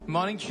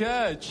Morning,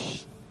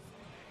 church.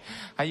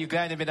 Are you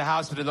glad to be in the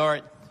house of the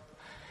Lord?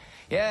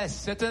 Yes,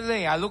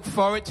 certainly. I look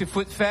forward to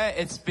Food Fair.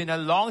 It's been a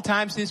long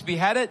time since we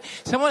had it.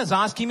 Someone is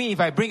asking me if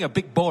I bring a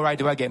big bowl, right,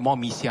 do I get more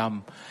mee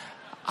siam?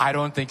 I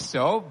don't think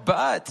so,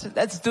 but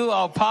let's do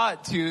our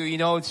part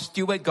to,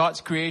 steward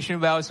God's creation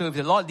well. So if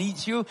the Lord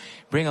leads you,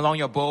 bring along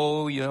your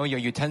bowl, your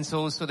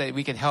utensils so that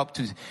we can help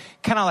to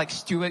kind of like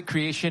steward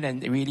creation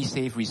and really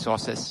save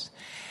resources.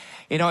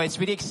 It's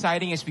really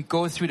exciting as we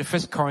go through the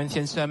 1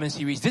 Corinthians sermon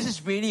series. This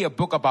is really a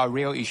book about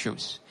real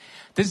issues.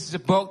 This is a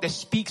book that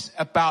speaks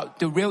about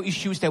the real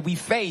issues that we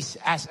face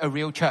as a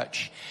real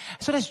church.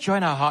 So let's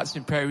join our hearts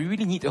in prayer. We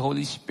really need the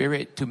Holy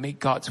Spirit to make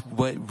God's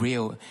word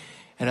real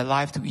and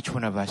alive to each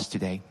one of us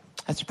today.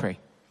 Let's pray.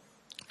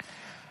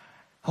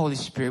 Holy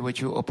Spirit, would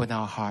you open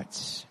our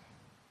hearts?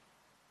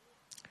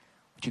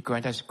 Would you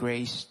grant us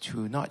grace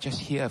to not just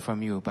hear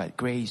from you, but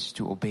grace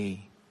to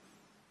obey.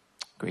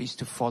 Grace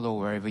to follow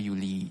wherever you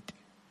lead.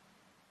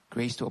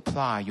 Grace to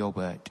apply your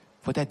word.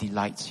 For that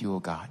delights you, O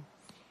God.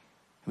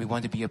 We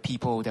want to be a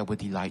people that will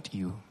delight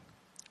you.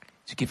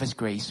 So give us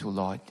grace, O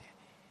Lord.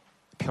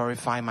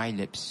 Purify my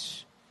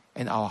lips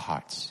and our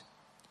hearts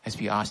as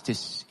we ask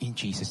this in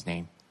Jesus'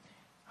 name.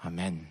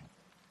 Amen.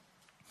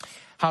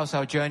 How's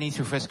our journey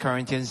through 1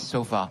 Corinthians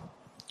so far?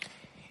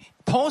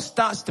 Paul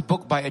starts the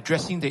book by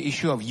addressing the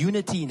issue of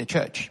unity in the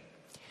church.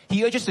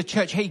 He urges the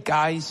church, hey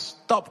guys,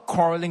 stop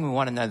quarreling with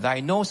one another.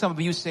 I know some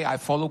of you say, I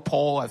follow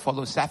Paul, I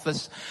follow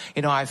Cephas,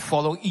 I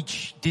follow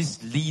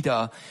this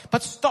leader.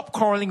 But stop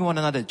quarreling with one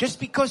another just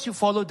because you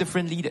follow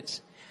different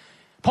leaders.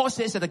 Paul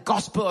says that the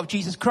gospel of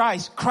Jesus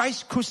Christ,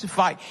 Christ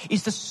crucified,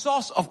 is the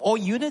source of all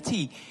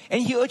unity.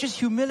 And he urges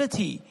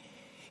humility.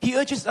 He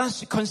urges us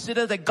to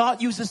consider that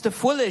God uses the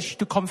foolish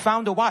to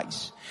confound the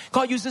wise.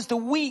 God uses the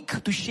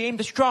weak to shame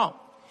the strong.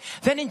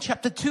 Then in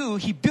chapter 2,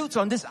 he builds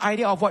on this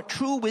idea of what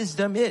true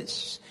wisdom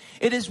is.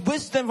 It is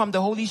wisdom from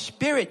the Holy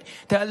Spirit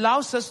that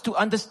allows us to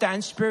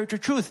understand spiritual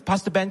truth.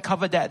 Pastor Ben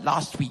covered that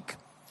last week.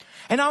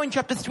 And now in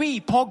chapter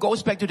 3, Paul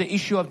goes back to the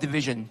issue of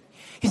division.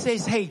 He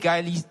says, hey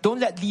guys, don't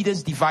let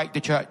leaders divide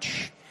the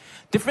church.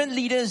 Different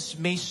leaders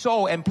may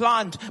sow and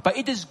plant, but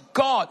it is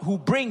God who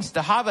brings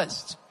the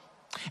harvest.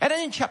 And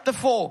then in chapter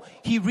 4,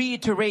 he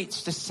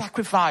reiterates the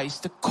sacrifice,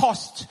 the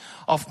cost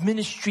of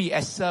ministry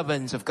as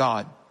servants of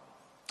God.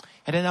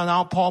 And then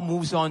now Paul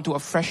moves on to a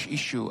fresh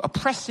issue, a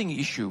pressing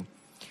issue.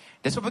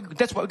 That's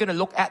what we're going to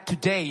look at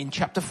today in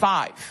chapter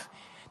 5.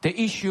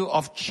 The issue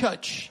of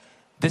church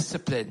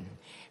discipline,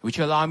 which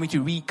will allow me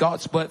to read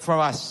God's word for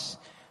us.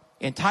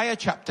 Entire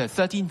chapter,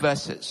 13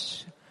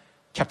 verses,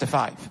 chapter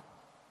 5.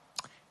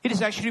 It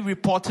is actually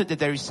reported that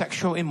there is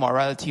sexual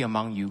immorality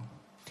among you,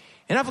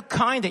 and of a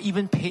kind that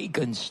even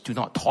pagans do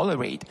not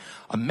tolerate.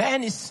 A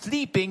man is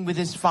sleeping with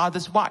his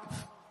father's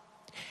wife,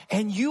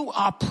 and you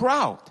are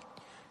proud.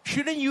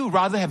 Shouldn't you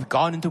rather have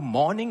gone into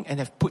mourning and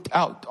have put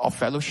out of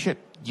fellowship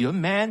your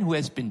man who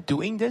has been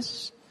doing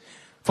this?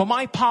 For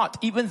my part,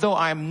 even though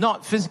I am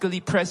not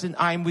physically present,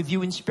 I am with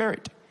you in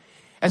spirit.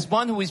 As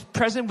one who is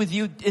present with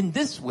you in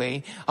this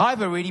way,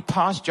 I've already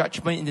passed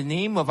judgment in the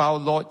name of our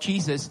Lord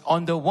Jesus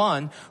on the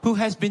one who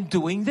has been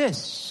doing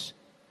this.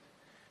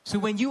 So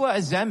when you are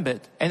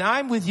assembled, and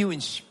I'm with you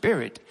in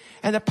spirit,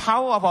 and the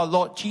power of our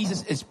Lord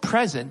Jesus is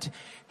present,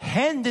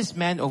 hand this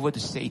man over to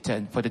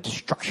Satan for the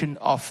destruction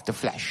of the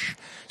flesh,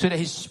 so that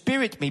his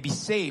spirit may be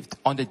saved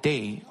on the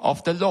day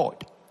of the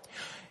Lord.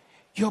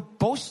 Your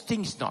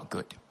boasting is not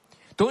good.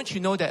 Don't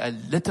you know that a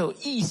little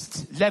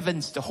yeast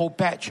leavens the whole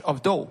batch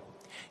of dough?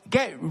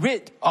 Get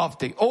rid of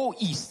the old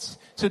yeast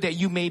so that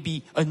you may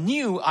be a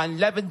new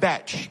unleavened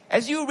batch,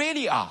 as you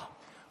really are.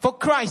 For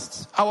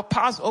Christ, our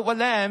Passover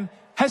lamb,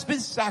 has been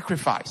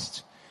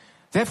sacrificed.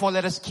 Therefore,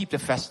 let us keep the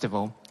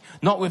festival,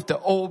 not with the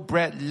old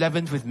bread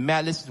leavened with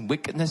malice and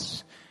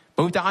wickedness,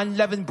 but with the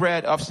unleavened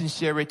bread of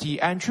sincerity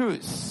and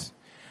truth.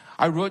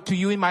 I wrote to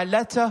you in my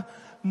letter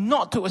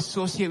not to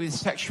associate with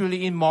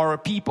sexually immoral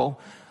people,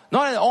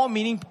 not at all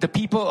meaning the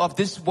people of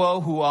this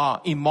world who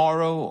are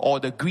immoral or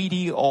the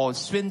greedy or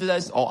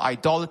swindlers or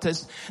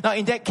idolaters. Now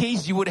in that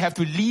case, you would have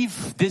to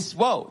leave this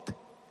world.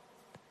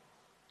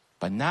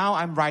 But now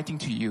I'm writing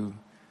to you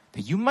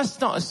that you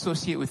must not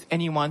associate with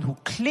anyone who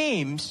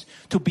claims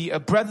to be a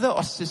brother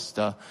or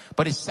sister,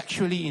 but is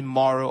sexually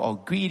immoral or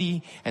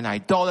greedy, an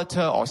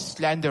idolater or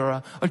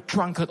slanderer, a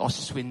drunkard or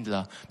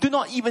swindler. Do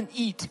not even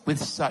eat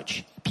with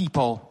such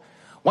people.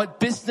 What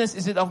business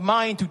is it of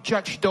mine to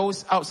judge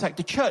those outside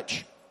the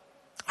church?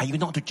 Are you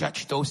not to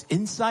judge those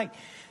inside?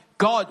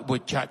 God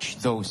would judge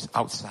those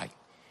outside.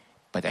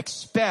 But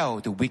expel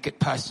the wicked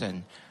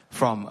person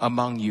from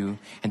among you.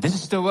 And this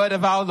is the word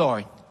of our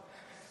Lord.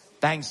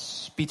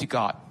 Thanks be to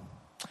God.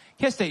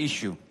 Here's the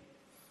issue.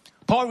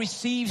 Paul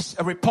receives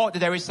a report that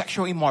there is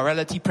sexual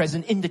immorality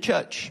present in the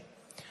church.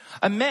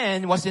 A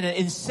man was in an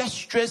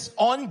incestuous,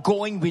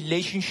 ongoing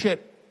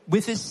relationship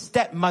with his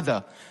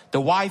stepmother,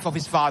 the wife of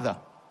his father.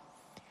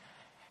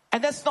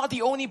 And that's not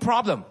the only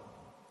problem.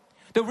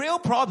 The real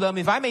problem,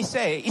 if I may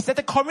say, is that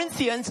the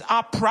Corinthians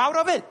are proud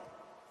of it.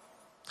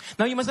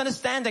 Now you must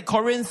understand that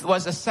Corinth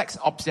was a sex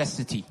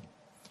obsessity.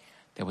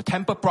 There were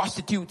temple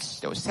prostitutes.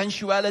 There was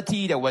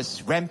sensuality that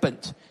was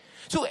rampant.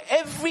 So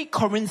every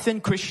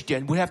Corinthian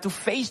Christian would have to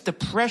face the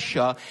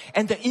pressure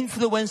and the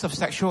influence of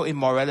sexual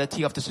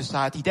immorality of the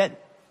society then.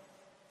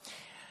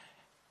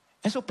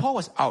 And so Paul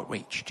was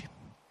outraged.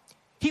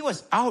 He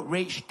was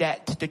outraged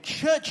that the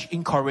church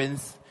in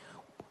Corinth,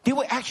 they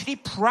were actually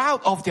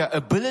proud of their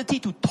ability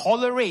to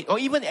tolerate or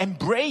even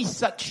embrace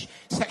such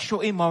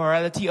sexual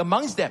immorality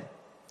amongst them.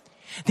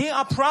 They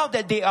are proud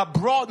that they are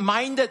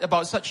broad-minded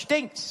about such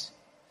things.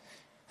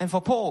 And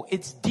for Paul,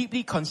 it's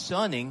deeply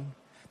concerning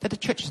that the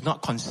church is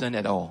not concerned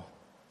at all.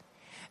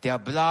 Their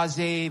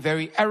blasé,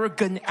 very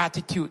arrogant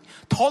attitude,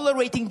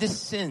 tolerating this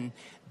sin,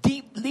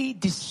 deeply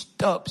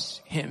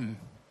disturbs him.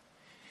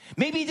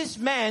 Maybe this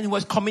man who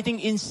was committing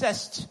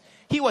incest,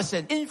 he was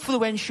an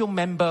influential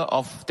member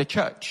of the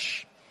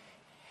church.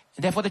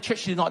 And therefore the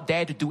church did not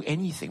dare to do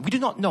anything. We do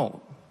not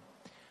know.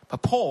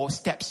 But Paul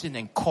steps in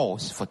and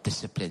calls for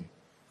discipline.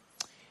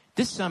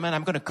 This sermon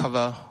I'm going to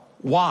cover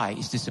why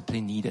is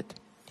discipline needed.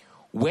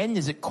 When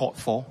is it called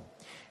for?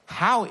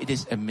 How it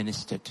is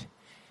administered.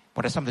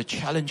 What are some of the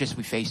challenges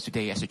we face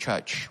today as a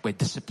church where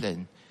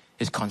discipline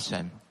is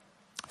concerned?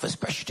 First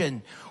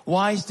question,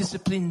 why is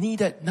discipline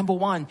needed? Number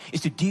one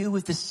is to deal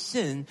with the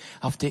sin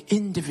of the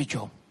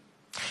individual.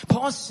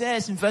 Paul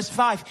says in verse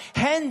 5,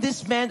 hand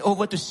this man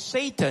over to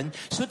Satan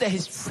so that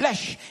his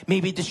flesh may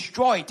be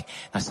destroyed.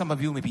 Now some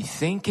of you may be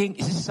thinking,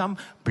 is this some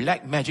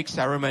black magic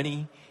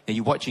ceremony that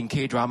you watch in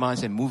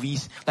K-dramas and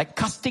movies, like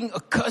casting a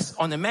curse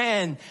on a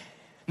man?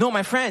 No,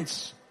 my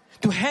friends,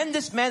 to hand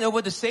this man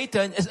over to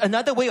Satan is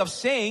another way of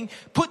saying,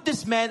 put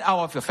this man out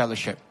of your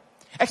fellowship.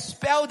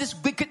 Expel this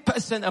wicked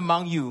person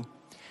among you.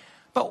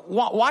 But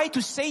why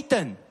to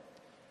Satan?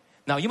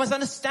 Now, you must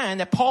understand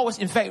that Paul was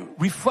in fact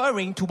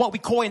referring to what we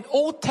call an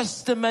Old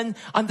Testament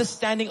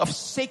understanding of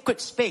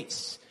sacred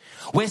space,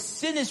 where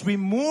sin is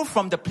removed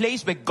from the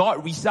place where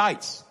God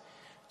resides.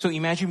 So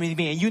imagine with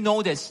me, and you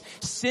know this,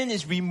 sin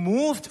is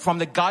removed from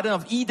the Garden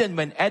of Eden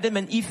when Adam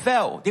and Eve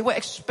fell. They were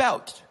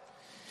expelled.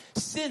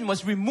 Sin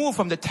was removed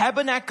from the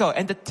tabernacle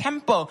and the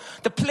temple,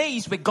 the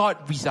place where God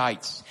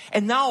resides.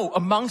 And now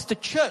amongst the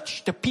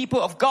church, the people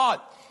of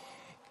God,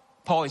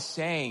 Paul is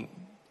saying,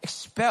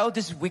 expel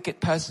this wicked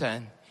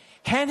person.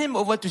 Hand him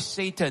over to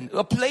Satan,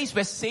 a place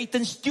where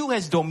Satan still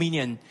has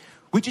dominion,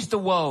 which is the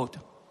world.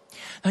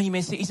 Now you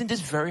may say, isn't this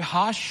very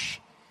harsh?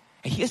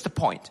 And here's the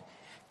point.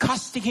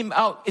 Casting him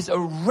out is a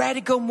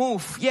radical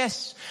move,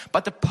 yes.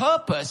 But the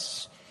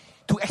purpose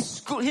to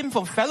exclude him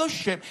from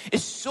fellowship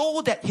is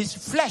so that his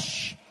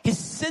flesh, his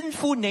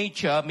sinful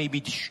nature may be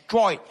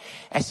destroyed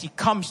as he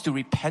comes to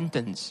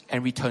repentance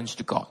and returns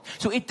to God.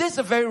 So it is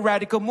a very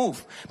radical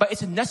move, but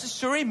it's a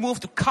necessary move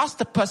to cast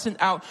the person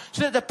out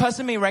so that the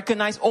person may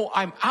recognize, oh,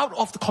 I'm out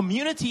of the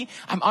community,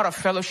 I'm out of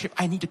fellowship,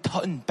 I need to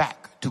turn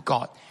back to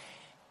God.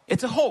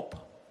 It's a hope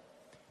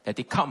that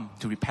they come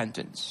to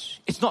repentance.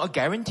 It's not a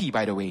guarantee,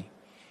 by the way.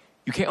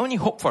 You can only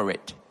hope for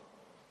it.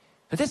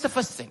 But that's the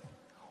first thing.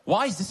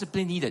 Why is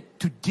discipline needed?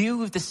 To deal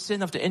with the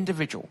sin of the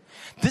individual.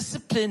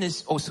 Discipline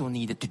is also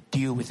needed to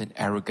deal with an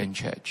arrogant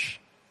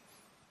church.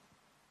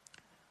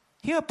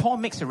 Here Paul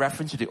makes a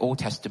reference to the Old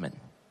Testament.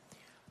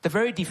 The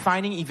very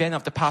defining event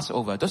of the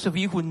Passover. Those of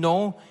you who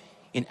know,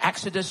 in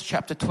Exodus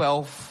chapter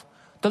 12,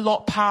 the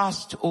Lord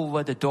passed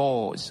over the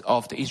doors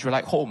of the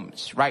Israelite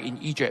homes, right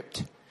in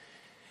Egypt.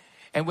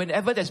 And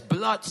whenever there's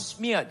blood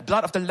smeared,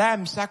 blood of the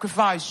lamb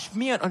sacrificed,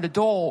 smeared on the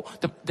door,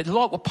 the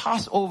Lord will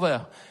pass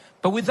over.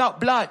 But without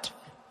blood,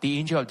 the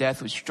angel of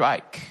death would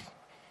strike.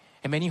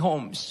 And many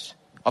homes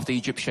of the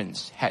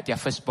Egyptians had their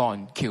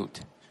firstborn killed.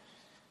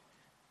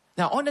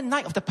 Now, on the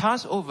night of the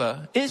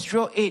Passover,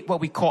 Israel ate what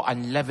we call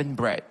unleavened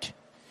bread.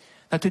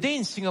 Now, today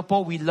in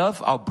Singapore, we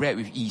love our bread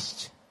with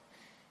yeast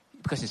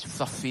because it's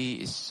fluffy,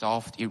 it's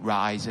soft, it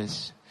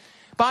rises.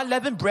 But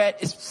unleavened bread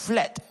is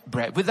flat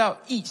bread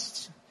without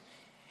yeast.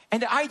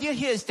 And the idea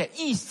here is that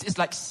yeast is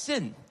like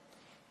sin.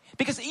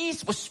 Because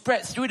yeast will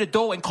spread through the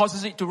dough and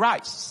causes it to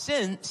rise.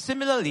 Sin,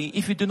 similarly,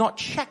 if you do not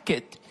check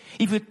it,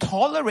 if you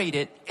tolerate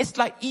it, it's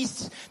like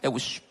yeast that will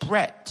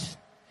spread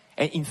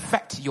and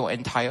infect your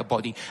entire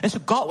body. And so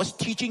God was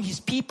teaching His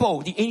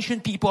people, the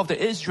ancient people of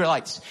the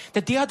Israelites,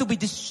 that they are to be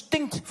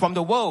distinct from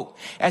the world.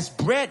 As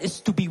bread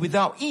is to be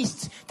without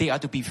yeast, they are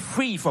to be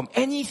free from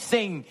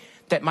anything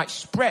that might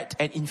spread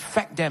and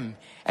infect them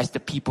as the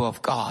people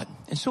of God.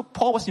 And so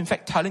Paul was in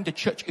fact telling the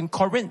church in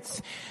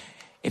Corinth,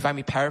 if I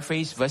may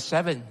paraphrase verse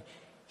 7,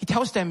 he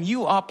tells them,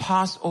 you are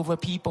Passover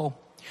people.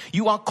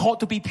 You are called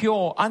to be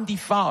pure,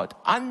 undefiled,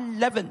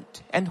 unleavened,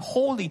 and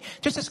holy,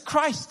 just as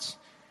Christ,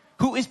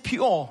 who is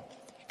pure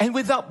and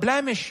without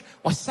blemish,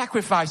 was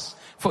sacrificed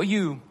for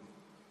you.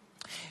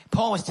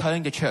 Paul was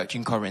telling the church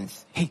in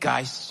Corinth, hey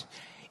guys,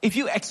 if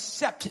you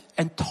accept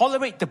and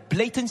tolerate the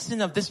blatant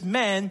sin of this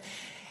man,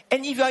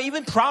 and if you are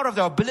even proud of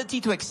the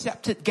ability to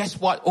accept it, guess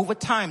what? Over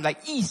time,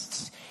 like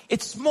yeast,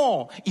 it's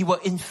small. It will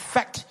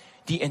infect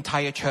the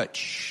entire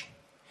church.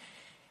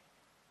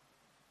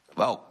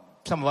 Well,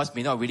 some of us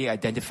may not really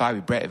identify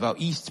with bread without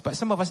yeast, but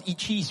some of us eat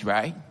cheese,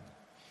 right?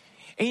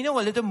 And you know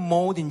a little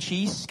mold in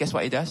cheese, guess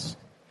what it does?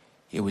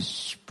 It will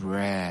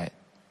spread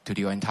to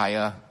the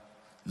entire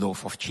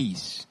loaf of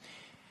cheese.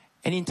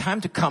 And in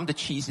time to come, the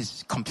cheese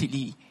is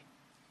completely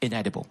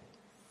inedible.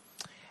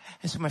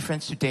 And so my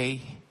friends,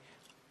 today,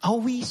 are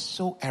we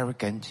so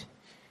arrogant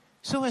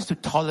so as to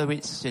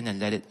tolerate sin and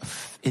let it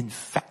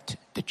infect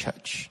the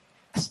church?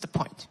 That's the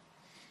point.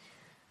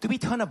 Do we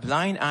turn a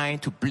blind eye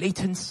to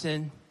blatant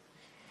sin?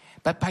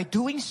 But by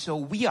doing so,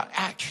 we are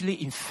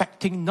actually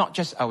infecting not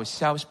just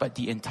ourselves, but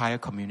the entire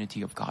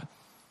community of God.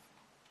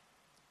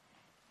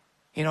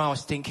 You know, I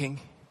was thinking,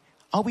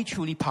 are we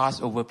truly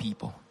Passover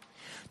people?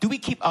 Do we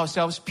keep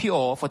ourselves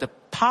pure for the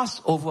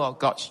Passover of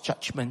God's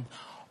judgment?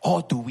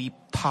 Or do we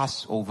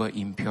pass over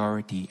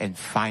impurity and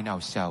find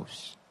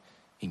ourselves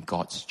in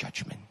God's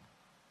judgment?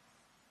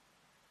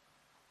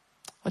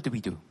 What do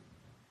we do?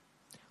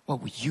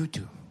 What would you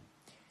do?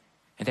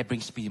 And that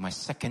brings me to my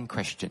second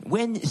question.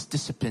 When is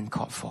discipline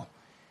called for?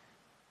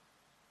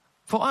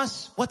 For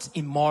us, what's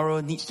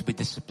immoral needs to be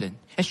disciplined.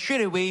 And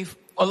straight away,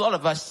 a lot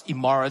of us,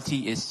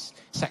 immorality is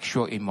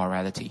sexual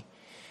immorality.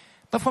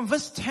 But from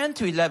verse 10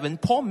 to 11,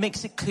 Paul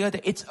makes it clear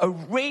that it's a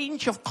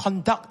range of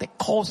conduct that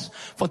calls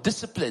for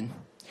discipline.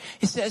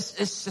 He says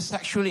it's the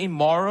sexually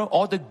immoral,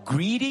 or the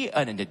greedy,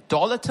 an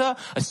idolater,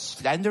 a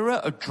slanderer,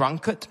 a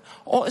drunkard,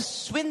 or a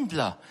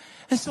swindler.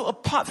 And so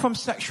apart from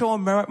sexual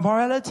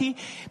morality,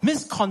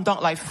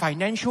 misconduct like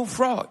financial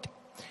fraud,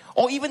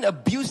 or even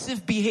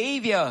abusive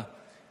behavior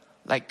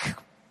like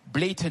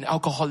blatant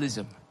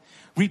alcoholism,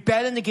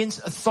 rebellion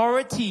against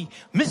authority,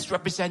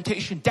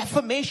 misrepresentation,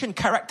 defamation,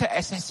 character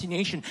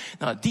assassination.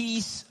 Now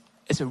these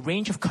is a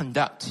range of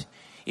conduct.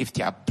 If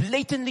they are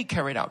blatantly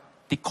carried out,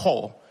 they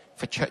call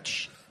for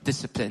church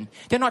discipline.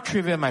 They're not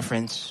trivial, my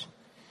friends.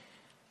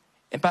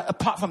 But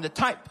apart from the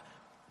type,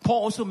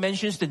 Paul also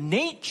mentions the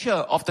nature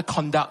of the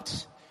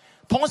conduct.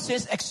 Paul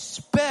says,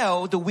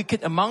 expel the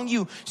wicked among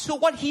you. So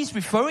what he's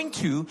referring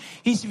to,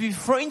 he's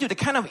referring to the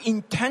kind of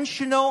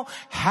intentional,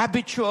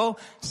 habitual,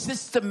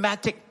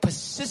 systematic,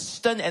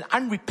 persistent, and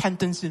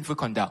unrepentant sinful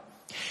conduct.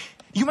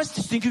 You must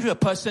distinguish a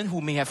person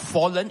who may have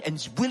fallen and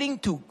is willing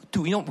to,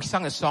 we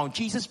sang a song,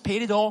 Jesus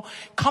paid it all,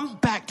 come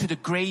back to the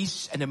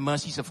grace and the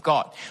mercies of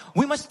God.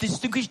 We must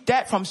distinguish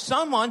that from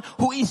someone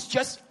who is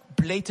just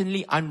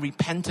blatantly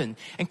unrepentant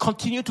and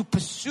continue to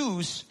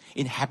pursue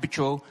in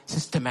habitual,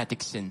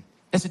 systematic sin.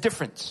 There's a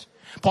difference.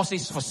 Paul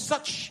says, for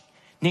such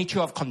nature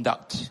of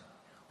conduct,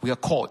 we are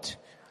called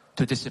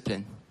to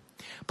discipline.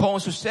 Paul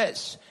also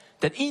says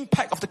that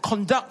impact of the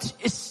conduct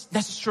is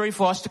necessary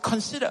for us to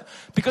consider,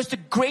 because the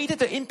greater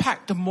the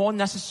impact, the more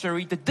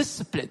necessary the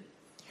discipline.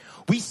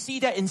 We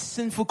see that in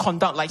sinful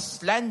conduct like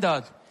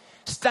slander.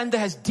 Slander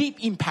has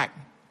deep impact.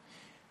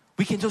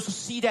 We can also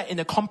see that in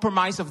the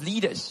compromise of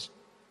leaders.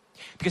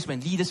 Because when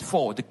leaders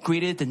fall, the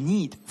greater the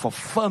need for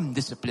firm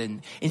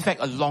discipline. In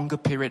fact, a longer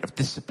period of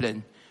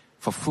discipline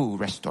for full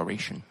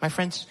restoration. My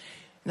friends,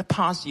 in the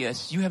past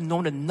years, you have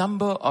known a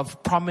number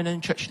of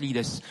prominent church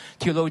leaders,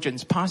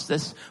 theologians,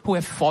 pastors who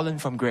have fallen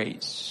from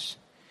grace.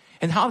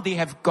 And how they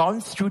have gone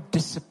through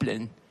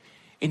discipline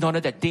in order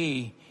that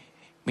they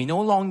may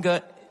no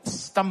longer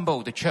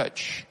stumble the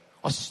church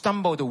or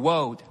stumble the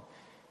world,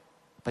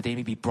 but they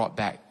may be brought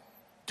back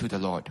to the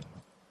Lord.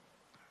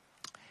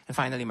 And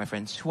finally, my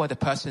friends, who are the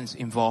persons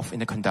involved in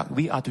the conduct?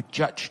 We are to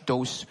judge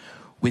those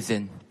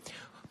within.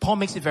 Paul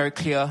makes it very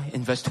clear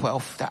in verse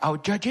 12 that our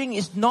judging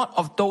is not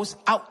of those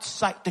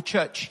outside the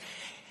church.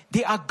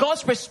 They are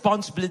God's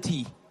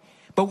responsibility.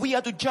 But we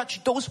are to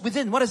judge those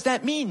within. What does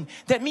that mean?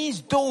 That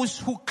means those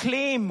who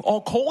claim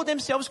or call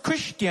themselves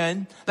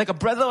Christian, like a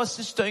brother or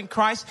sister in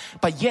Christ,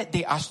 but yet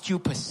they are still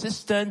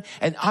persistent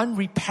and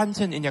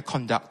unrepentant in their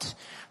conduct.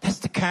 That's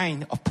the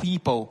kind of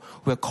people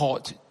who are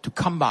called to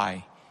come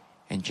by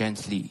and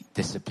gently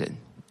discipline.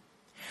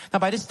 Now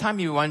by this time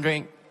you're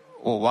wondering,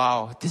 oh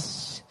wow,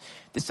 this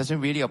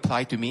doesn't really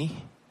apply to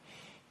me.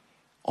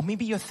 Or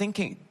maybe you're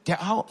thinking, there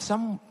are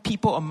some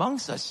people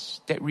amongst us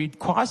that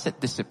requires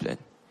that discipline.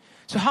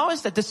 So how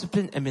is that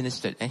discipline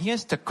administered? And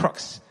here's the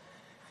crux,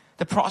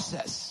 the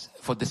process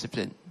for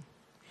discipline.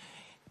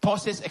 Paul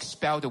says,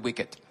 expel the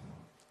wicked.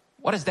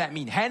 What does that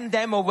mean? Hand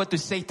them over to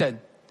Satan.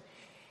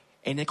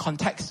 In the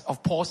context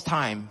of Paul's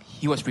time,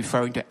 he was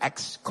referring to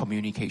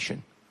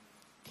excommunication.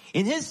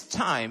 In his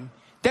time,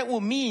 that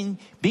will mean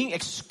being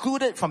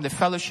excluded from the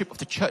fellowship of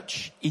the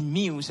church in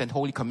meals and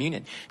Holy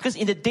Communion. Because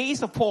in the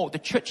days of Paul, the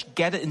church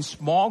gathered in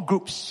small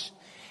groups.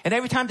 And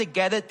every time they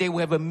gathered, they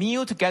would have a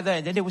meal together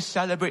and then they would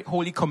celebrate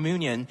Holy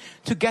Communion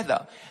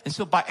together. And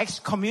so by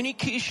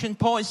excommunication,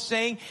 Paul is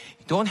saying,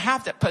 don't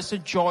have that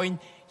person join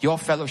your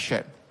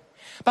fellowship.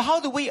 But how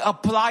do we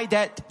apply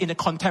that in a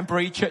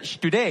contemporary church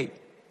today?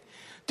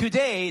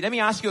 Today, let me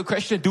ask you a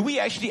question. Do we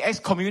actually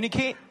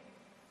excommunicate?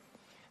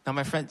 Now,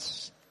 my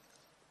friends,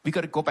 we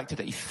got to go back to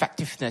the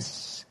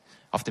effectiveness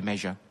of the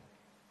measure.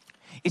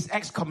 Is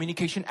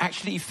excommunication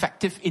actually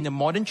effective in the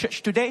modern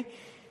church today?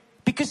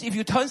 Because if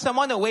you turn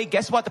someone away,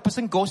 guess what? The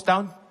person goes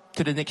down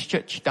to the next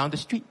church down the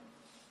street.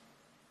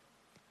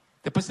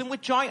 The person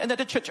would join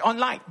another church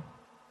online.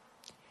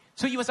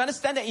 So you must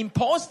understand that in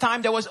Paul's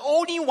time, there was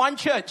only one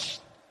church.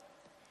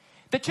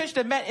 The church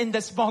that met in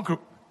the small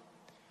group.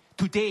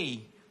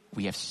 Today,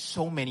 we have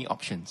so many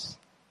options.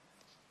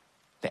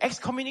 The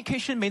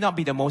excommunication may not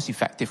be the most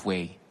effective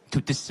way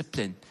to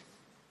discipline.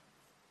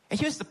 And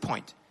here's the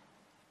point.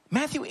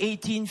 Matthew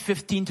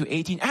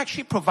 18:15-18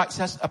 actually provides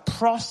us a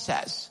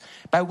process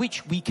by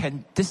which we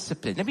can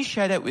discipline. Let me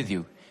share that with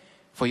you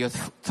for your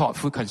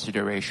thoughtful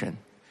consideration.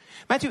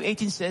 Matthew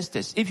 18 says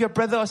this, if your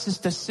brother or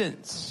sister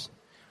sins,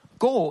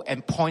 go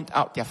and point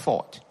out their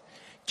fault.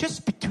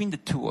 Just between the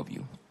two of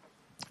you.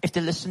 If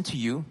they listen to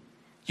you,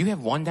 you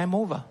have won them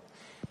over.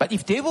 But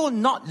if they will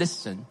not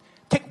listen,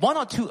 take one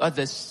or two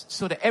others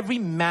so that every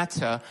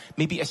matter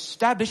may be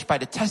established by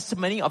the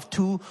testimony of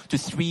 2 to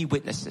 3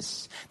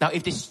 witnesses. Now,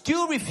 if they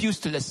still refuse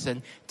to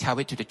listen, tell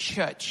it to the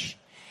church.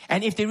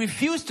 And if they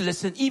refuse to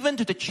listen even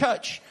to the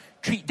church,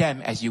 treat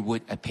them as you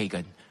would a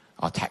pagan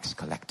or tax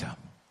collector.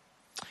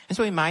 And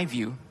so in my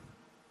view,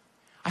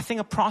 I think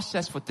a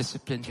process for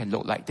discipline can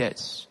look like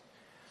this.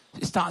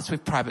 It starts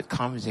with private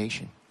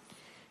conversation.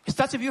 It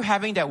starts with you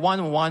having that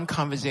one-on-one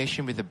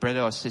conversation with a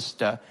brother or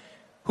sister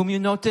whom you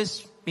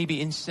notice may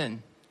be in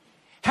sin.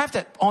 Have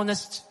that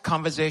honest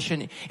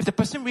conversation. If the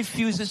person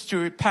refuses to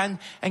repent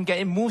and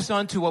it moves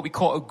on to what we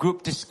call a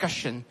group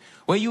discussion,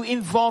 where you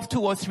involve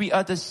 2 or 3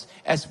 others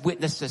as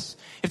witnesses.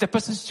 If the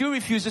person still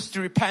refuses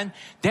to repent,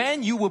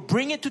 then you will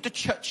bring it to the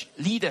church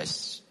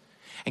leaders.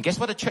 And guess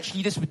what the church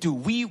leaders will do?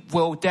 We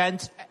will then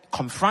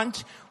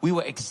confront, we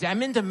will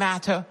examine the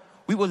matter,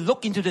 we will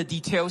look into the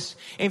details.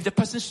 And if the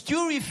person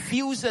still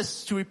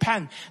refuses to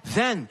repent,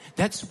 then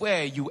that's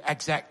where you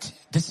exact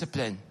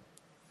discipline.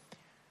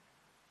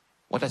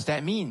 What does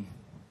that mean?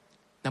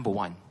 Number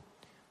 1,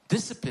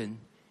 discipline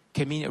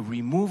can mean a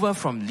removal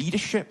from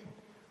leadership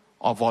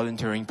or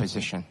volunteering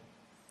position.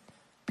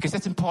 Because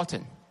that's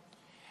important.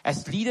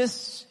 As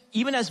leaders,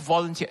 even as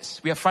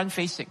volunteers, we are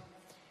front-facing.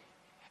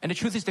 And the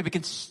truth is that we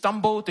can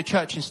stumble the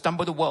church and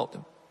stumble the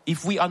world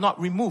if we are not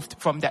removed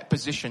from that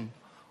position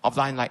of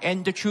limelight.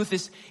 And the truth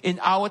is, in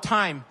our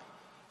time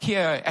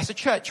here as a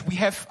church, we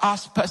have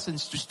asked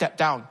persons to step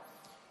down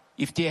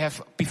if they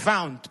have been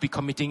found to be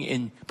committing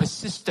in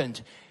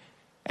persistent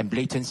and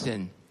blatant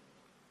sin.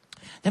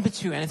 Number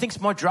 2, and I think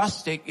it's more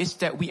drastic, is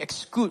that we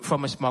exclude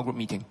from a small group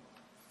meeting.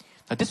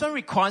 Now this one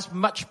requires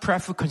much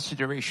prayerful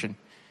consideration.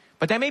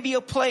 But there may be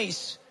a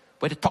place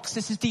where the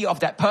toxicity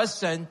of that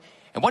person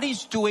and what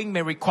he's doing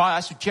may require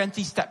us to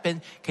gently step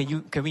in.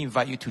 Can we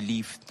invite you to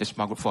leave the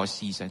small group for a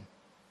season?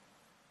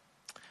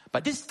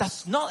 But this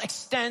does not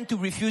extend to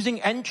refusing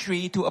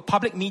entry to a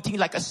public meeting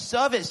like a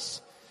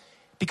service.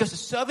 Because the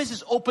service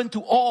is open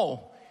to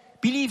all.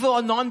 Believer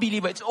or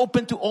non-believer, it's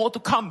open to all to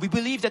come. We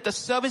believe that the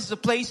service is a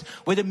place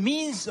where the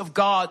means of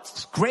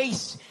God's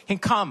grace can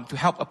come to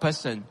help a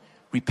person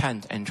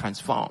repent and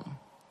transform.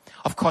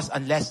 Of course,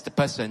 unless the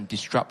person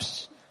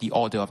disrupts the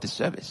order of the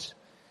service.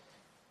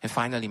 And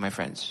finally, my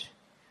friends,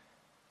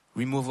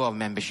 removal of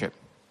membership.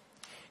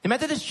 In the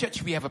Methodist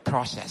Church, we have a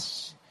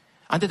process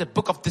under the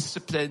Book of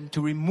Discipline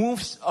to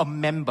remove a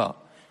member.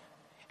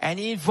 And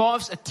it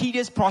involves a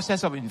tedious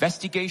process of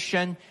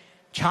investigation,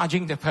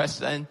 charging the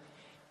person,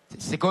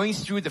 going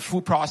through the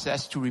full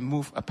process to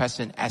remove a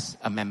person as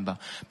a member.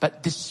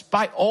 But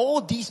despite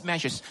all these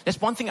measures, there's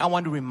one thing I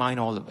want to remind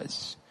all of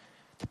us.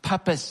 The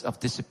purpose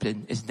of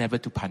discipline is never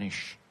to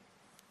punish.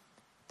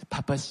 The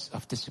purpose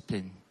of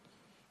discipline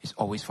is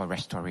always for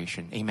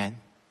restoration. Amen?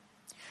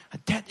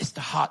 And that is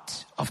the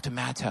heart of the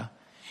matter.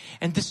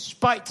 And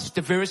despite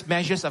the various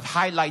measures I've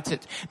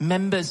highlighted,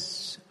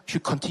 members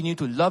should continue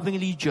to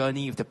lovingly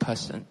journey with the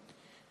person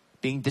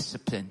being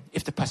disciplined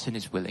if the person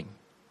is willing.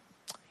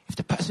 If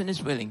the person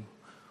is willing,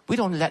 we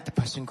don't let the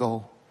person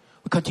go.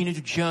 We continue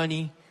to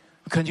journey.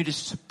 We continue to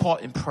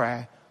support in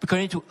prayer. We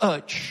continue to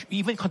urge, we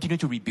even continue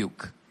to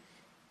rebuke,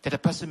 that the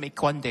person may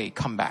one day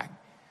come back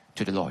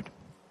to the Lord.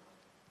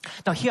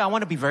 Now here I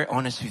want to be very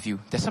honest with you.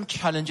 There's some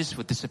challenges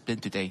for discipline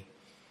today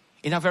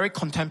in our very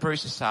contemporary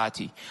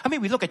society. I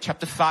mean, we look at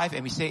chapter 5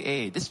 and we say,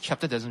 hey, this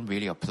chapter doesn't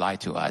really apply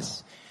to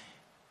us.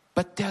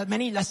 But there are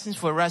many lessons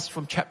for us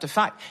from chapter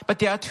 5. But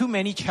there are too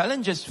many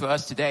challenges for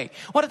us today.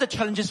 What are the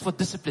challenges for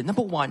discipline?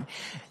 Number 1,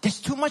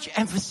 there's too much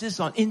emphasis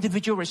on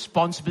individual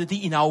responsibility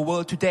in our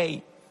world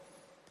today.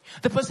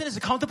 The person is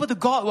accountable to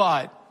God,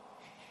 what?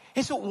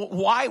 And so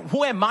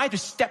who am I to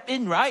step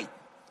in, right?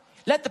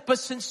 Let the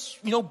person,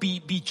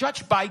 be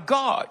judged by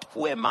God.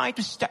 Who am I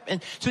to step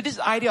in? So this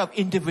idea of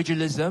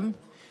individualism,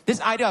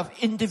 this idea of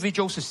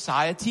individual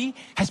society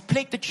has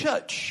plagued the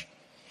church.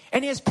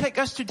 And it has plagued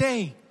us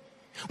today.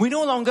 We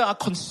no longer are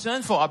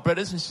concerned for our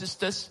brothers and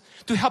sisters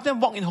to help them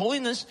walk in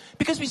holiness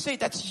because we say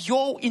that's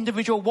your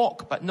individual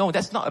walk. But no,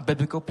 that's not a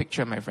biblical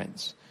picture, my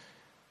friends.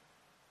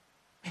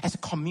 As a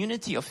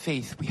community of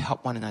faith, we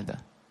help one another.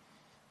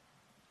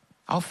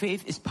 Our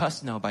faith is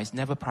personal, but it's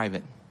never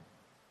private.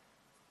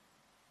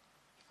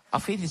 Our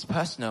faith is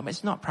personal, but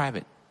it's not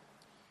private.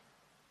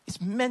 It's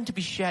meant to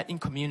be shared in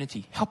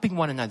community, helping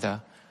one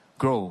another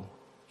grow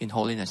in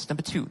holiness.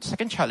 Number 2, the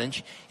second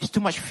challenge is too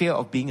much fear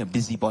of being a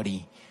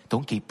busybody.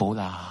 Don't kaypoh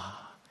lah.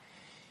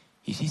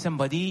 You see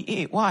somebody,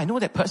 hey, wow, I know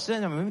that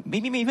person,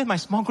 maybe even my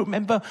small group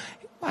member,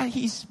 wow,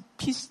 he's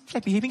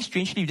like behaving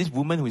strangely with this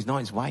woman who is not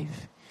his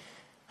wife.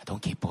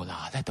 Don't kepo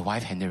lah. Let the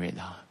wife handle it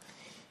lah.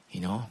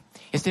 You know.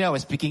 Yesterday I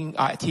was speaking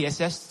at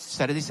TSS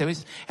Saturday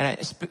service, and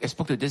I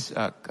spoke to this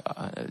the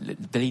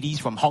ladies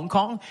from Hong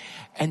Kong,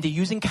 and they're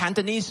using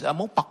Cantonese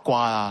mo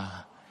pakwa.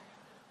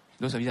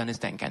 Those of you who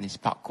understand Cantonese,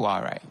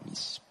 pakwa, right?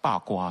 It's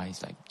pakwa.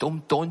 It's like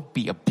don't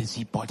be a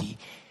busybody.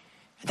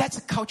 That's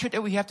a culture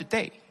that we have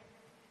today.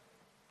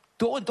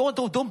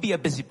 Don't be a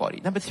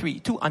busybody. Number 3,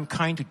 too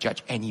unkind to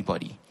judge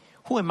anybody.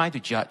 Who am I to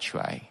judge,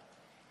 right?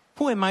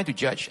 Who am I to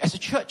judge? As a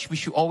church, we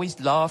should always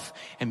love,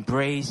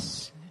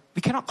 embrace.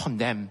 We cannot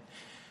condemn.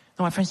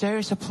 No, my friends, there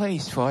is a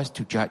place for us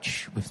to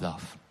judge with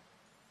love.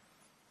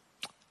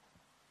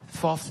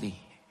 Fourthly,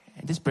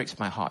 and this breaks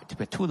my heart,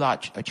 we're too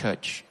large a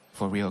church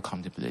for real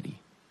accountability.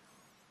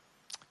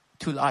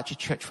 Too large a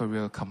church for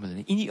real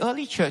accountability. In the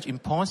early church, in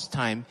Paul's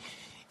time,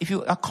 if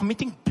you are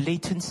committing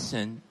blatant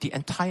sin, the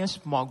entire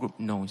small group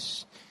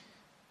knows,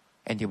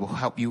 and they will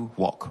help you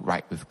walk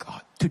right with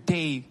God.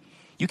 Today,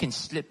 you can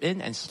slip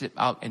in and slip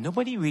out, and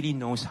nobody really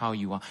knows how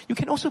you are. You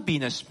can also be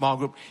in a small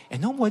group,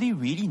 and nobody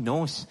really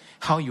knows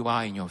how you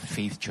are in your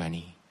faith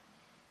journey.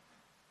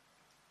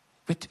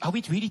 But are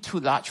we really too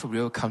large for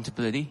real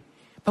accountability?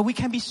 But we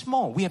can be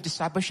small. We have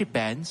discipleship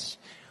bands.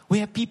 We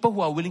have people who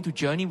are willing to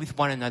journey with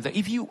one another.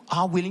 If you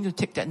are willing to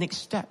take that next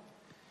step.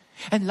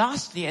 And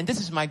lastly, and this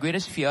is my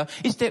greatest fear,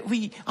 is that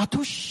we are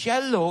too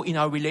shallow in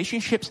our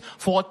relationships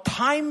for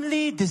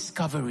timely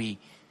discovery.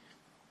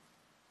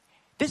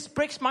 This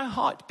breaks my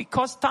heart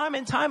because time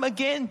and time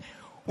again,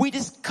 we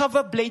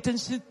discover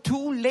blatant sin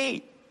too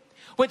late.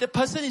 Where the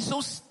person is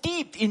so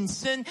steeped in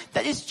sin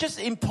that it's just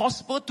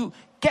impossible to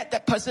get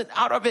that person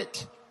out of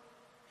it.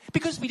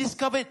 Because we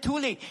discover it too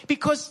late.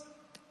 Because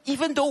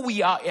even though we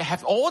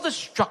have all the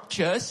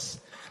structures,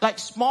 like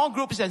small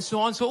groups and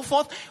so on and so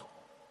forth,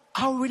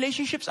 our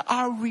relationships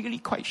are really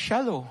quite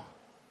shallow.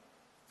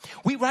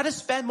 We rather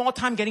spend more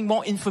time getting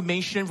more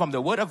information from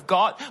the Word of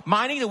God,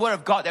 mining the Word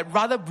of God, than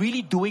rather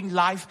really doing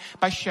life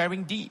by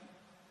sharing deep.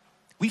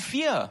 We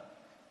fear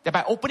that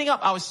by opening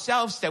up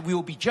ourselves that we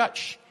will be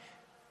judged.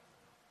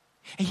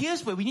 And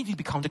here's where we need to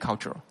be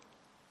countercultural.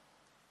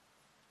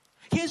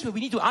 Here's where we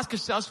need to ask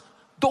ourselves,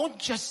 don't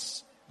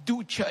just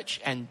do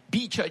church and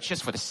be church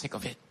just for the sake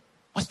of it.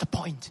 What's the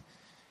point?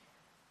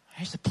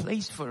 There's a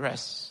place for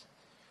us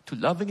to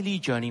lovingly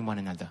journey one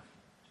another.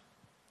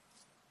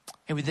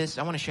 And with this,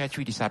 I want to share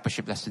 3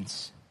 discipleship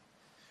lessons.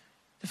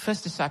 The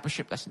first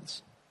discipleship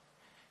lessons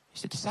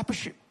is that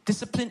discipleship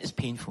discipline is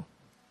painful,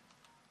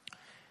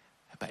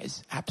 but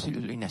it's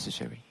absolutely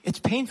necessary. It's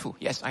painful,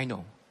 yes, I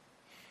know.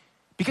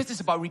 Because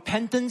it's about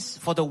repentance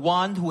for the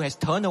one who has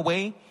turned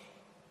away,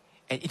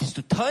 and it is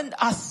to turn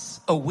us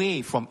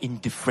away from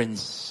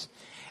indifference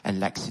and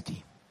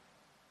laxity.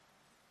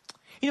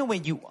 You know,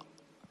 when you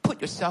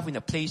put yourself in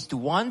a place to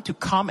want to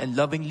come and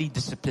lovingly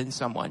discipline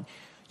someone,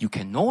 you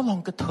can no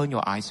longer turn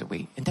your eyes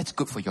away. And that's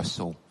good for your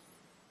soul.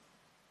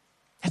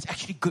 That's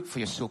actually good for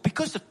your soul.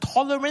 Because the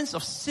tolerance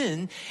of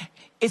sin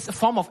is a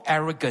form of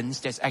arrogance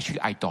that's actually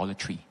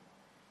idolatry.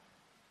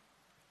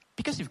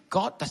 Because if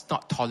God does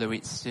not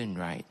tolerate sin,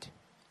 right?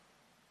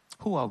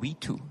 Who are we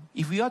to?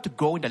 If we are to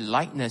grow in the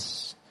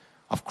likeness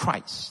of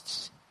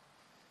Christ.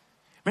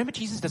 Remember,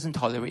 Jesus doesn't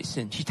tolerate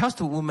sin. He tells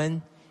the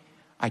woman,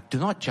 I do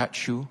not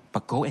judge you,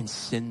 but go and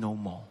sin no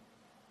more.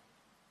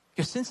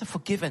 Your sins are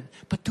forgiven,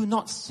 but do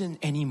not sin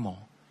anymore.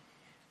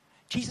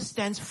 Jesus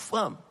stands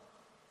firm.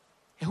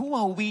 And who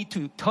are we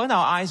to turn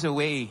our eyes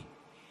away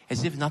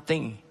as if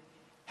nothing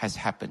has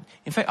happened?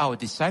 In fact, our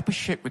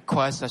discipleship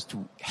requires us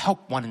to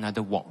help one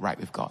another walk right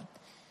with God.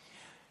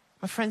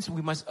 My friends,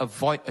 we must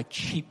avoid a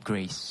cheap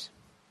grace.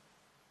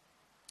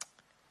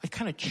 A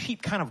kind of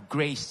cheap kind of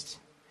grace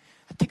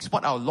that takes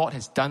what our Lord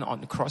has done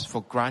on the cross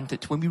for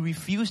granted when we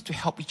refuse to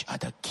help each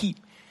other keep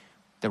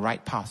the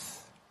right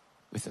path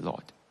with the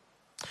Lord.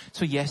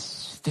 So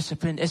yes,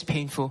 discipline is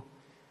painful,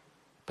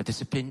 but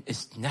discipline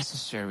is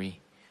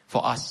necessary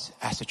for us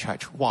as a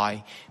church.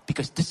 Why?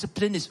 Because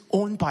discipline is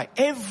owned by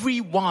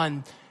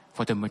everyone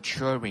for the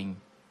maturing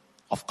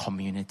of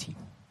community.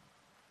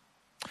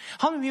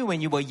 How many of you,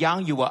 when you were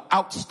young, you were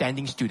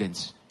outstanding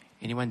students?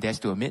 Anyone dares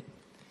to admit?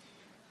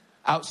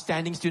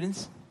 Outstanding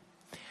students?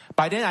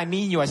 By then I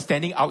mean you are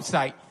standing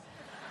outside.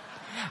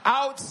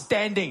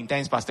 Outstanding.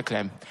 Thanks, Pastor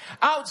Clem.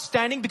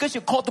 Outstanding because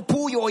you're called to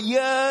pull your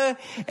ear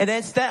and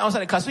then stand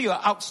outside the class. So you're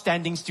an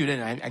outstanding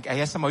student. I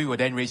guess some of you will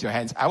then raise your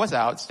hands. I was an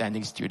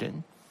outstanding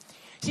student.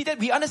 See that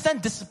we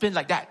understand discipline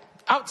like that.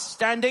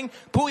 Outstanding,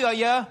 pull your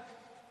ear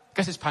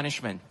because it's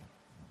punishment.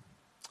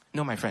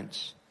 No, my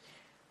friends.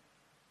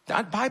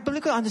 The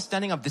biblical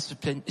understanding of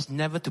discipline is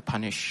never to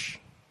punish.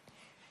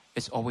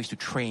 It's always to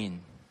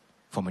train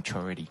for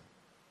maturity.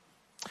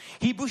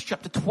 Hebrews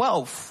chapter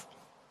 12.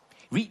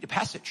 Read the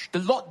passage. The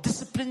Lord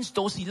disciplines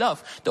those He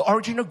loves. The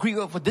original Greek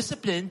word for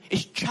discipline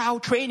is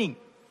child training.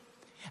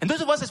 And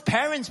those of us as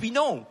parents, we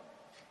know.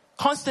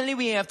 Constantly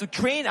we have to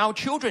train our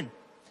children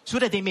so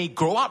that they may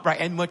grow up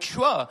right and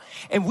mature.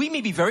 And we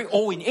may be very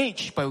old in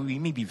age, but we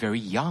may be very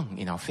young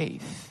in our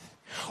faith.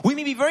 We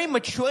may be very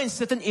mature in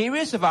certain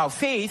areas of our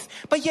faith,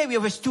 but yet we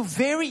are still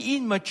very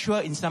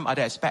immature in some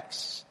other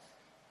aspects.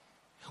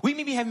 We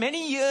maybe have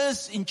many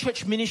years in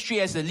church ministry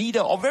as a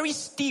leader or very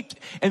steeped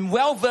and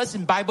well-versed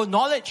in Bible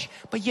knowledge,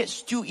 but yet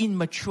still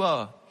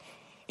immature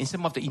in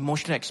some of the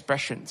emotional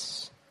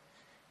expressions.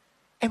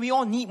 And we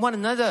all need one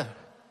another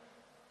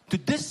to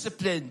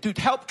discipline, to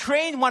help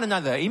train one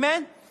another.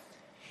 Amen?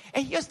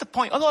 And here's the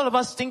point. A lot of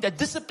us think that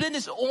discipline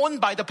is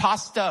owned by the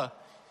pastor.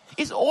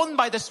 It's owned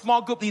by the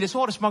small group leaders.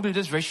 All the small group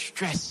leaders are very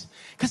stressed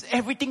because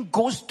everything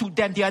goes to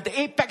them. They are the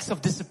apex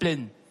of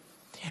discipline.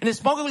 And the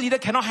small group leader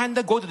cannot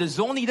handle, go to the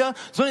zone leader.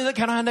 Zone leader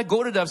cannot handle,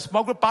 go to the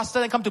small group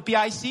pastor, then come to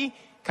PIC.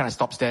 Kind of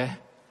stops there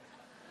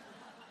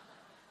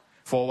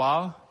for a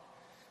while.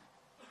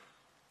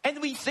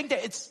 And we think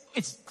that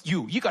it's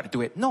you. You got to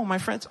do it. No, my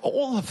friends,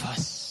 all of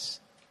us.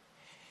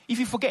 If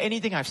you forget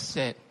anything I've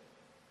said,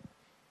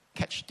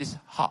 catch this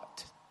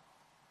heart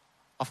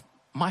of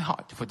my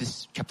heart for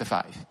this chapter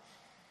 5.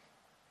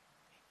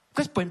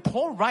 Because when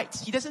Paul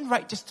writes, he doesn't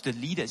write just to the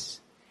leaders.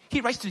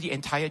 He writes to the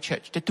entire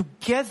church that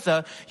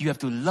together you have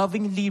to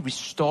lovingly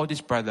restore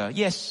this brother.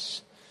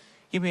 Yes,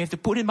 you may have to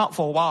put him out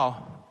for a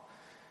while,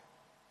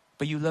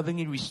 but you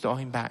lovingly restore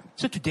him back.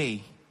 So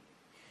today,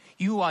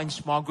 you are in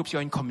small groups,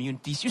 you're in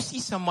communities, you see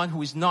someone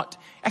who is not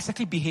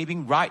exactly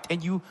behaving right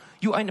and you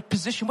are in a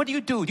position, what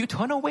do? Do you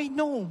turn away?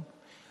 No.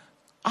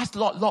 Ask the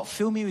Lord,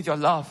 fill me with your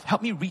love.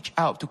 Help me reach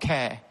out to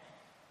care.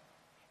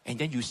 And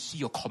then you see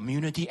your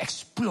community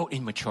explode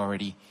in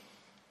maturity.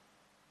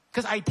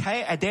 Because I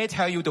dare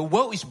tell you, the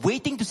world is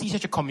waiting to see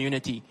such a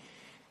community.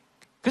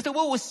 Because the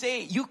world will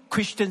say, you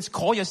Christians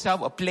call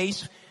yourself a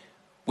place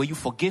where you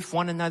forgive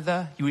one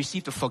another, you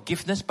receive the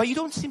forgiveness, but you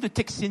don't seem to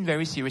take sin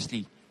very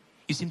seriously.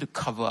 You seem to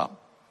cover up.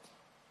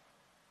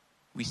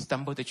 We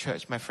stumble the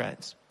church, my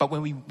friends. But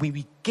when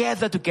we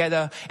gather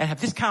together and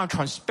have this kind of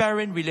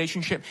transparent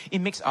relationship, it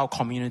makes our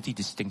community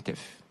distinctive.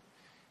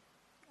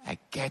 I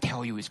dare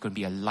tell you, it's going to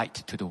be a light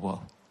to the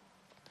world.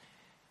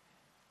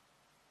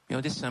 You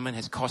know, this sermon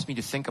has caused me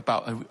to think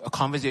about a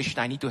conversation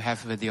I need to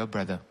have with your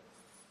brother.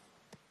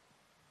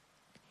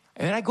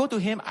 And when I go to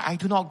him, I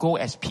do not go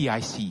as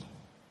PIC.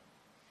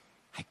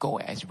 I go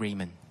as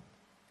Raymond.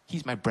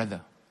 He's my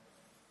brother.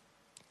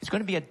 It's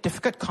going to be a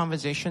difficult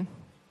conversation,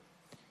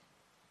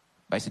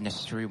 but it's a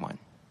necessary one.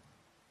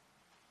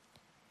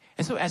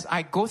 And so as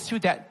I go through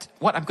that,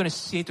 what I'm going to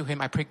say to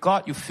him, I pray,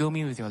 God, you fill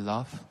me with your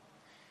love.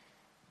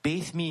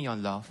 Bathe me in your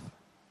love.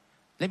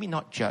 Let me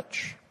not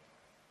judge,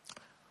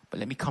 but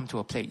let me come to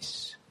a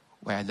place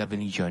where I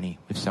lovingly journey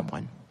with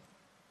someone.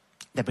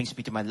 That brings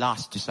me to my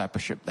last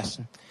discipleship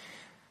lesson.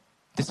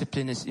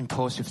 Discipline is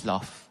imposed with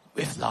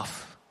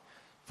love,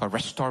 for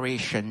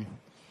restoration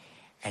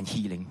and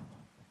healing.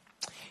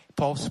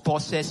 Paul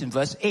says in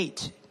verse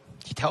 8,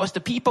 he tells the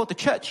people, the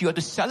church, you are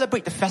to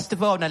celebrate the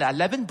festival of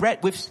unleavened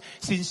bread with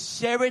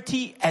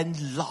sincerity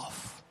and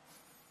love.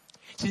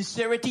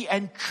 Sincerity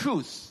and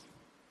truth.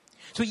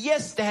 So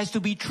yes, there has to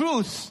be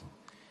truth,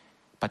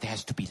 but there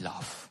has to be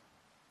love.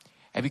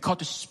 And we call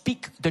to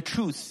speak the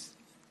truth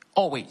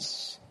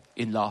always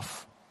in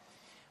love.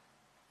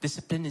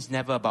 Discipline is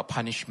never about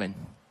punishment.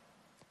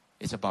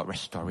 It's about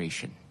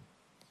restoration.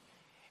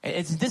 And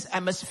it's this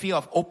atmosphere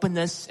of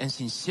openness and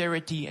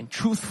sincerity and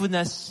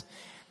truthfulness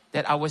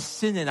that our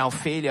sin and our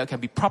failure can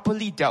be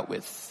properly dealt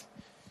with.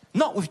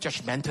 Not with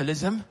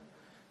judgmentalism,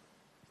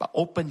 but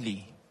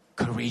openly,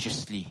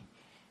 courageously,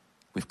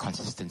 with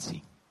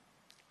consistency.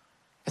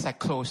 As I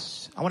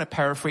close, I want to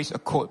paraphrase a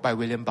quote by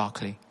William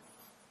Barclay.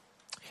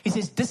 He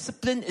says,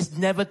 discipline is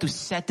never to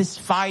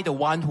satisfy the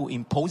one who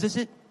imposes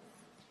it.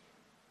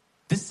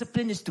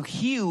 Discipline is to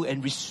heal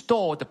and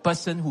restore the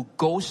person who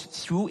goes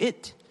through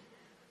it,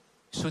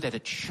 so that the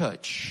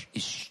church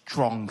is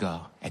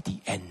stronger at the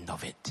end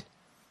of it.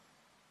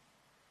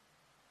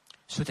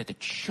 So that the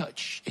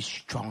church is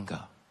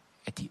stronger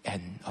at the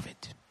end of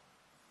it.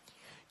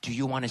 Do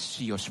you want to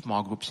see your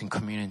small groups and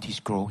communities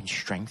grow in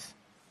strength?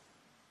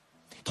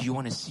 Do you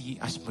want to see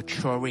us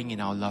maturing in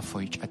our love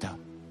for each other?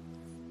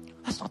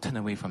 Let's not turn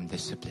away from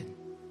discipline.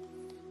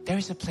 There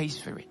is a place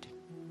for it.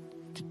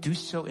 To do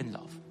so in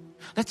love.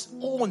 Let's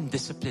own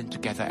discipline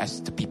together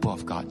as the people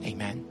of God.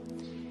 Amen.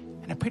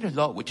 And I pray the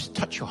Lord would just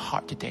touch your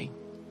heart today.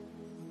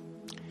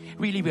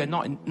 Really, we are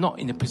not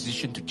in a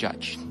position to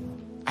judge.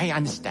 I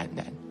understand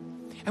that.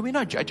 And we're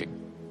not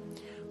judging.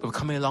 But we're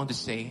coming along to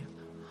say,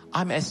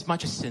 I'm as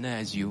much a sinner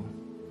as you.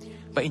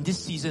 But in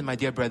this season, my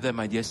dear brother,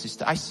 my dear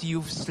sister, I see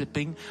you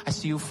slipping. I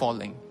see you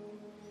falling.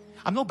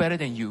 I'm no better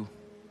than you.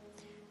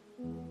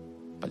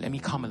 But let me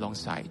come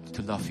alongside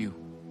to love you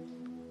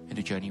and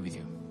to journey with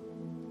you.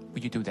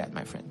 Will you do that,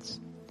 my friends?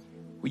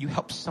 Will you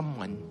help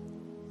someone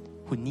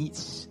who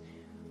needs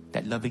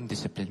that loving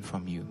discipline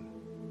from you?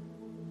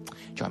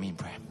 Join me in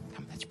prayer.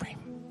 Come, let's pray.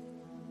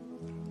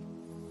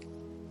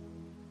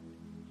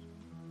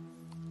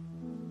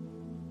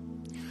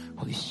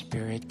 Holy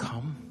Spirit,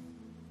 come.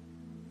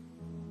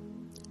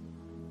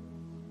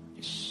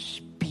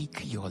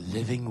 Speak your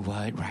living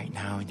word right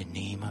now in the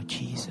name of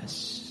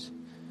Jesus.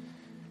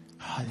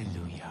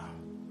 Hallelujah.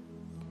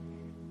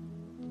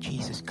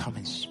 Jesus, come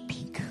and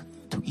speak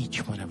to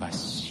each one of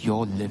us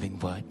your living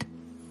word.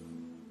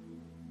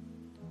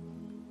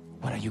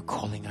 What are you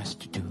calling us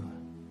to do?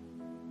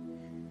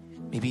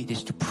 Maybe it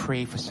is to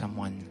pray for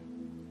someone.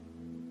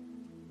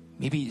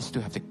 Maybe it's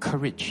to have the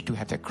courage to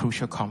have that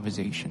crucial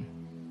conversation.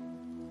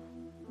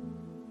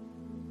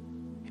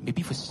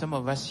 Maybe for some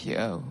of us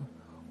here,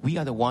 we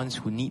are the ones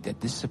who need that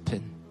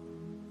discipline.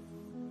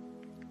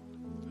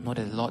 Not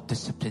that the Lord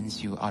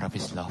disciplines you out of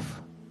His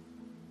love.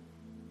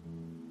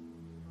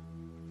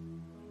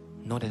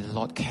 Not that the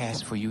Lord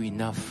cares for you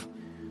enough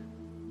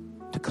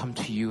to come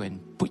to you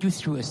and put you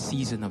through a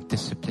season of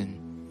discipline,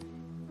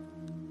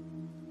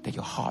 that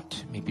your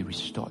heart may be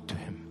restored to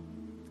Him.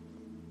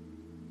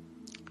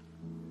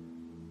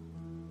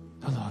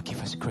 Oh Lord,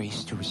 give us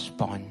grace to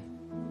respond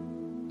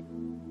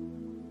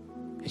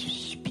as you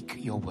speak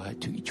your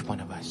word to each one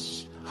of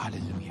us.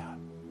 Hallelujah.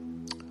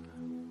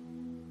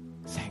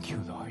 Thank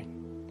you, Lord.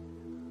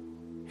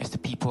 As the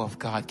people of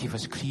God, give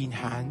us clean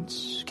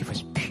hands, give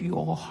us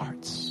pure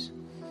hearts.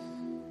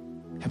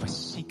 Have us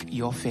seek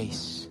your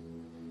face,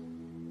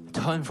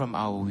 turn from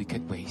our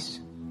wicked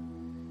ways,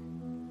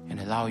 and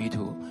allow you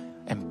to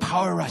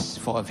empower us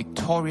for a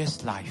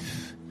victorious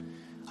life,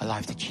 a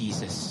life that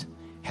Jesus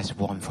has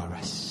won for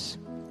us.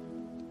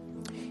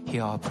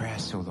 Hear our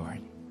prayers, O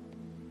Lord,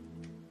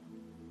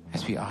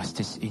 as we ask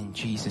this in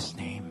Jesus'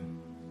 name.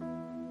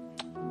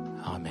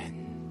 Amen.